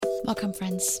Welcome,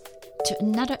 friends, to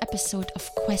another episode of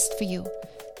Quest for You,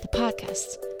 the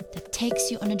podcast that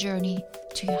takes you on a journey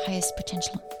to your highest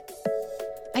potential.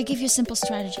 I give you simple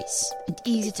strategies and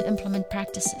easy to implement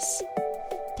practices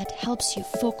that helps you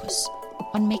focus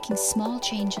on making small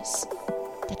changes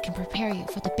that can prepare you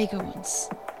for the bigger ones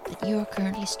that you are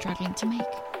currently struggling to make.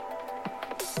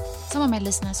 Some of my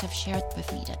listeners have shared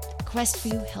with me that Quest for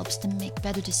You helps them make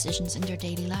better decisions in their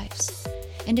daily lives.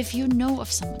 And if you know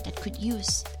of someone that could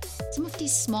use some of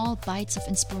these small bites of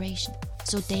inspiration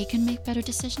so they can make better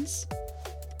decisions,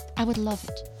 I would love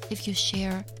it if you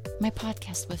share my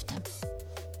podcast with them.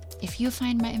 If you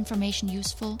find my information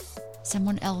useful,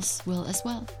 someone else will as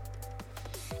well.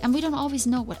 And we don't always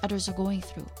know what others are going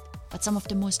through, but some of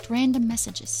the most random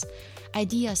messages,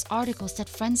 ideas, articles that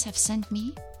friends have sent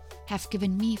me have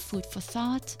given me food for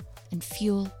thought and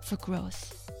fuel for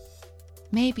growth.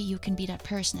 Maybe you can be that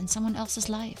person in someone else's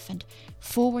life and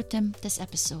forward them this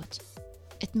episode.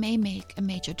 It may make a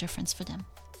major difference for them.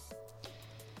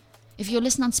 If you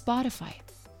listen on Spotify,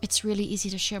 it's really easy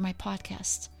to share my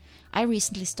podcast. I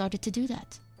recently started to do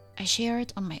that. I share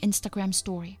it on my Instagram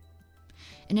story.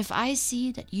 And if I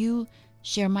see that you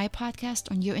share my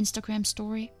podcast on your Instagram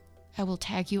story, I will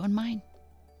tag you on mine.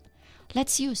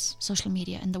 Let's use social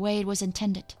media in the way it was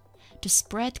intended, to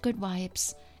spread good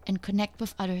vibes and connect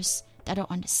with others that are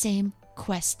on the same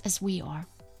quest as we are.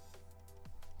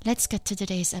 Let's get to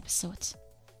today's episode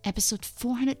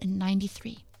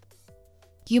 493.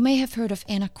 You may have heard of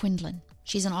Anna Quindlen.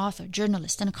 She's an author,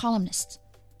 journalist, and a columnist.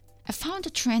 I found a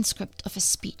transcript of a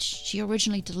speech she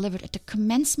originally delivered at the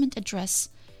commencement address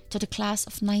to the class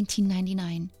of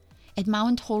 1999 at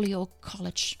Mount Holyoke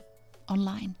College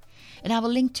online, and I will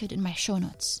link to it in my show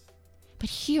notes. But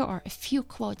here are a few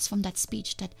quotes from that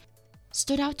speech that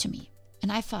stood out to me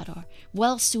and I thought are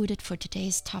well suited for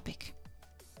today's topic.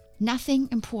 Nothing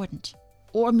important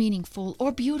or meaningful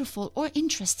or beautiful or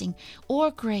interesting or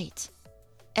great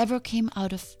ever came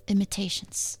out of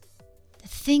imitations. The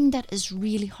thing that is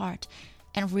really hard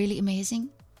and really amazing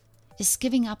is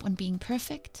giving up on being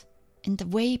perfect in the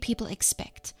way people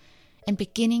expect and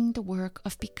beginning the work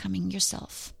of becoming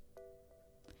yourself.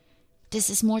 This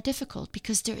is more difficult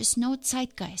because there is no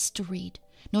zeitgeist to read,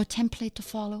 no template to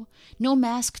follow, no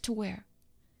mask to wear.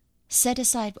 Set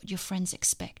aside what your friends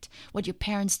expect, what your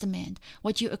parents demand,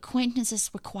 what your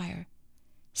acquaintances require.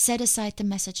 Set aside the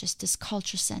messages this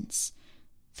culture sends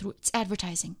through its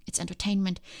advertising, its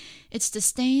entertainment, its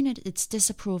disdain and its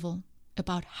disapproval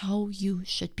about how you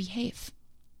should behave.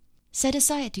 Set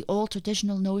aside the old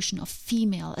traditional notion of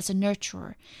female as a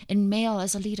nurturer and male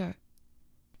as a leader.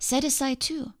 Set aside,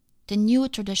 too, the new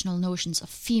traditional notions of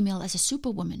female as a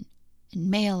superwoman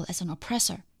and male as an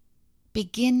oppressor.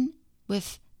 Begin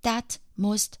with that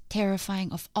most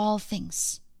terrifying of all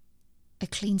things, a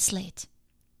clean slate.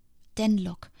 Then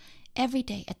look every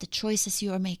day at the choices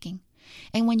you are making,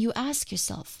 and when you ask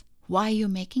yourself why you're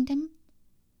making them,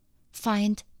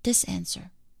 find this answer: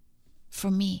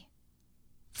 for me,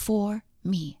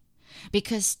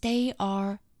 because they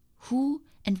are who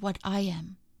and what I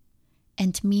am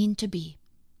and mean to be.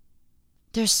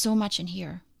 There's so much in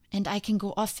here, and I can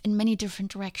go off in many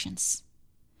different directions.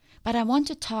 But I want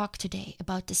to talk today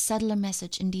about the subtler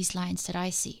message in these lines that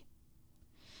I see.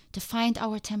 To find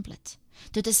our template,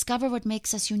 to discover what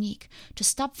makes us unique, to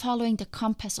stop following the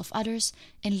compass of others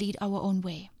and lead our own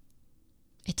way.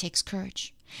 It takes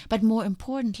courage, but more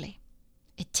importantly,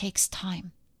 it takes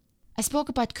time. I spoke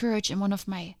about courage in one of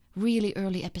my really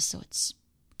early episodes.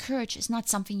 Courage is not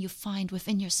something you find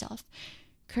within yourself.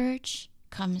 Courage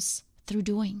comes through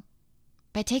doing,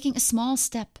 by taking a small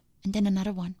step and then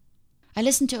another one. I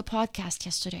listened to a podcast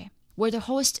yesterday where the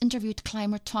host interviewed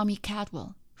climber Tommy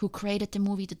Cadwell, who created the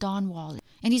movie The Dawn Wall,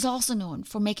 and he's also known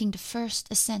for making the first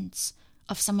ascents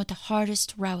of some of the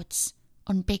hardest routes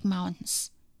on big mountains.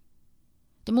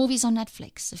 The movie's on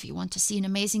Netflix if you want to see an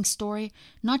amazing story,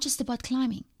 not just about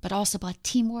climbing, but also about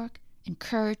teamwork and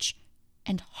courage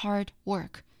and hard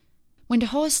work. When the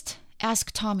host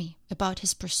asked Tommy about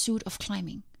his pursuit of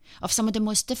climbing, of some of the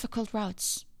most difficult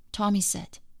routes, Tommy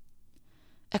said,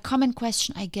 "A common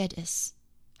question I get is,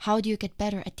 how do you get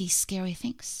better at these scary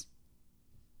things?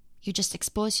 You just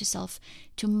expose yourself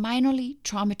to minorly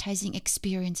traumatizing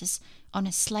experiences on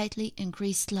a slightly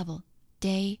increased level,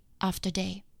 day after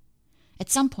day. At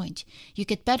some point, you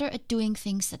get better at doing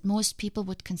things that most people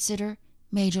would consider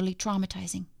majorly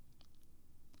traumatizing.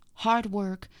 Hard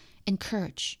work and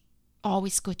courage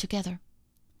always go together.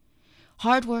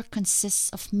 Hard work consists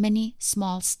of many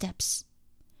small steps.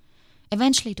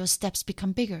 Eventually, those steps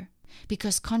become bigger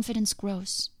because confidence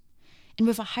grows. And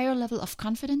with a higher level of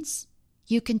confidence,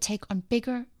 you can take on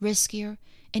bigger, riskier,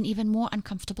 and even more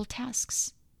uncomfortable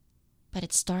tasks. But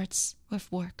it starts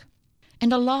with work.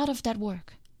 And a lot of that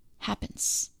work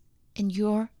happens in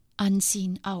your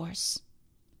unseen hours.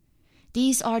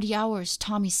 These are the hours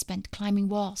Tommy spent climbing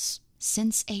walls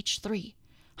since age 3,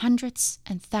 hundreds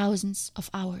and thousands of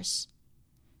hours.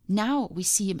 Now we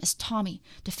see him as Tommy,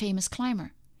 the famous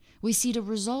climber. We see the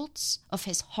results of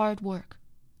his hard work.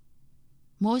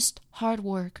 Most hard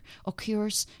work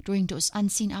occurs during those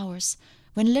unseen hours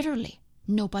when literally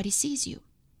nobody sees you,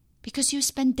 because you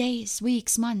spend days,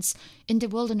 weeks, months in the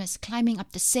wilderness climbing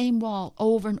up the same wall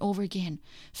over and over again,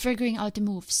 figuring out the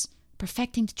moves,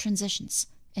 perfecting the transitions,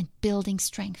 and building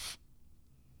strength.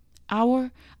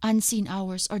 Our unseen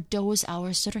hours are those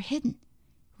hours that are hidden,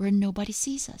 where nobody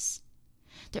sees us.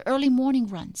 The early morning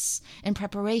runs in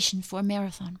preparation for a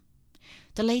marathon.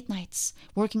 The late nights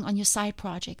working on your side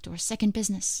project or second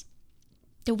business.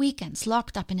 The weekends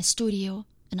locked up in a studio,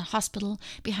 in a hospital,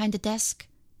 behind a desk,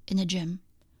 in a gym.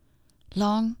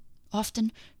 Long,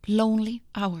 often lonely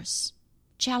hours.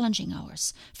 Challenging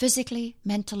hours, physically,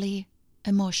 mentally,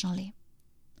 emotionally.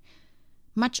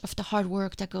 Much of the hard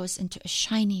work that goes into a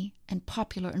shiny and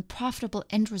popular and profitable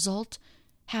end result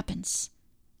happens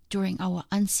during our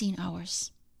unseen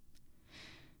hours.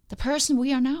 The person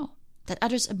we are now, that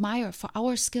others admire for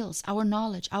our skills, our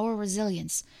knowledge, our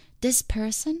resilience, this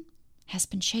person has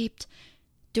been shaped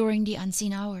during the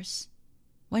unseen hours,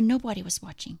 when nobody was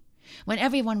watching, when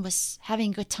everyone was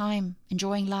having a good time,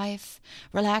 enjoying life,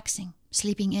 relaxing,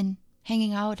 sleeping in,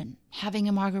 hanging out, and having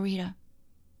a margarita.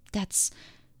 That's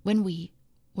when we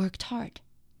worked hard.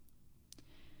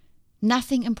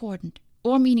 Nothing important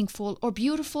or meaningful or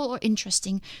beautiful or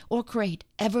interesting or great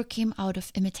ever came out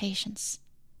of imitations.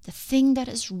 The thing that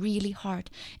is really hard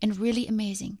and really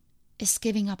amazing is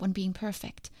giving up on being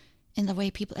perfect in the way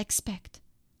people expect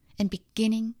and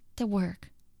beginning the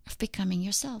work of becoming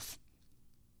yourself.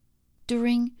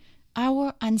 During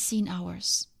our unseen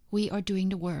hours, we are doing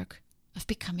the work of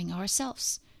becoming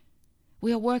ourselves.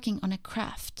 We are working on a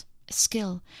craft, a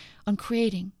skill, on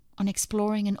creating, on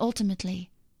exploring, and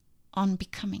ultimately on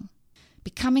becoming.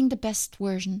 Becoming the best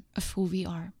version of who we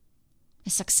are. A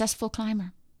successful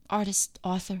climber, artist,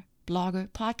 author, blogger,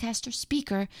 podcaster,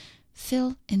 speaker,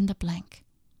 fill in the blank.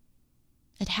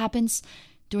 It happens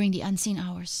during the unseen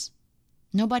hours.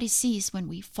 Nobody sees when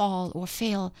we fall or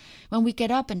fail, when we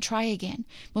get up and try again,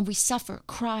 when we suffer,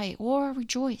 cry, or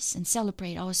rejoice and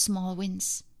celebrate our small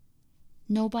wins.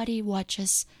 Nobody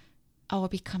watches our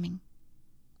becoming,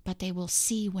 but they will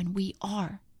see when we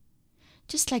are.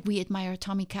 Just like we admire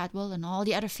Tommy Caldwell and all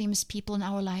the other famous people in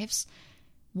our lives,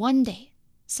 one day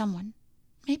someone,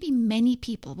 maybe many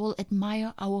people, will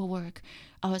admire our work,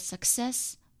 our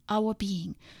success, our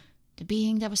being, the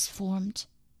being that was formed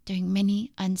during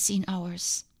many unseen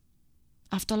hours,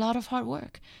 after a lot of hard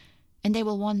work, and they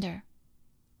will wonder,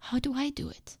 how do I do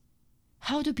it?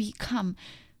 How to become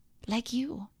like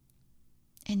you?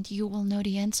 And you will know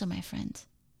the answer, my friend.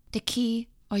 The key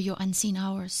are your unseen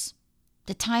hours.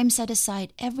 The time set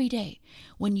aside every day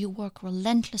when you work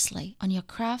relentlessly on your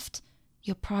craft,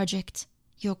 your project,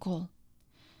 your goal.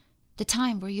 The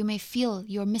time where you may feel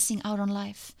you're missing out on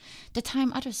life. The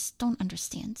time others don't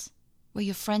understand. Where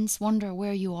your friends wonder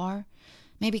where you are,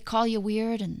 maybe call you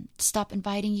weird and stop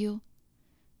inviting you.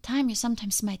 Time you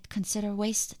sometimes might consider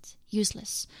wasted,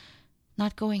 useless,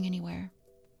 not going anywhere.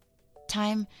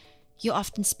 Time you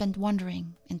often spend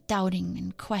wondering and doubting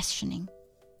and questioning.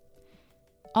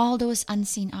 All those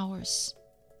unseen hours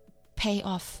pay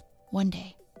off one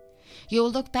day. You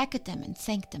will look back at them and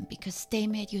thank them because they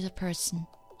made you the person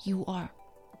you are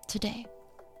today.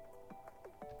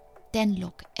 Then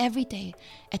look every day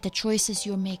at the choices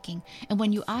you're making, and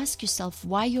when you ask yourself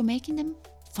why you're making them,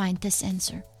 find this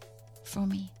answer. For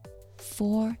me.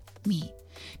 For me.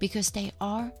 Because they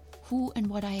are who and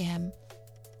what I am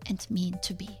and mean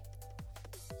to be.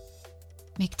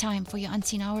 Make time for your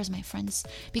unseen hours, my friends,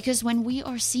 because when we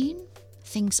are seen,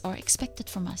 things are expected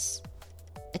from us.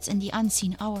 It's in the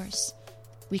unseen hours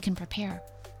we can prepare,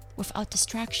 without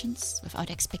distractions, without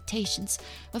expectations,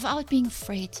 without being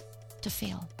afraid to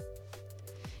fail.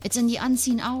 It's in the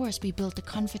unseen hours we build the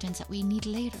confidence that we need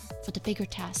later for the bigger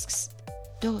tasks,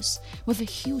 those with a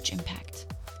huge impact,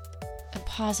 a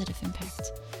positive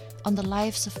impact on the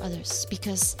lives of others,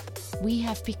 because we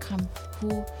have become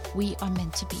who we are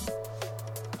meant to be.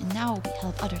 And now we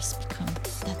help others become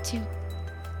that too.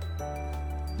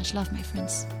 Much love, my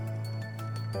friends.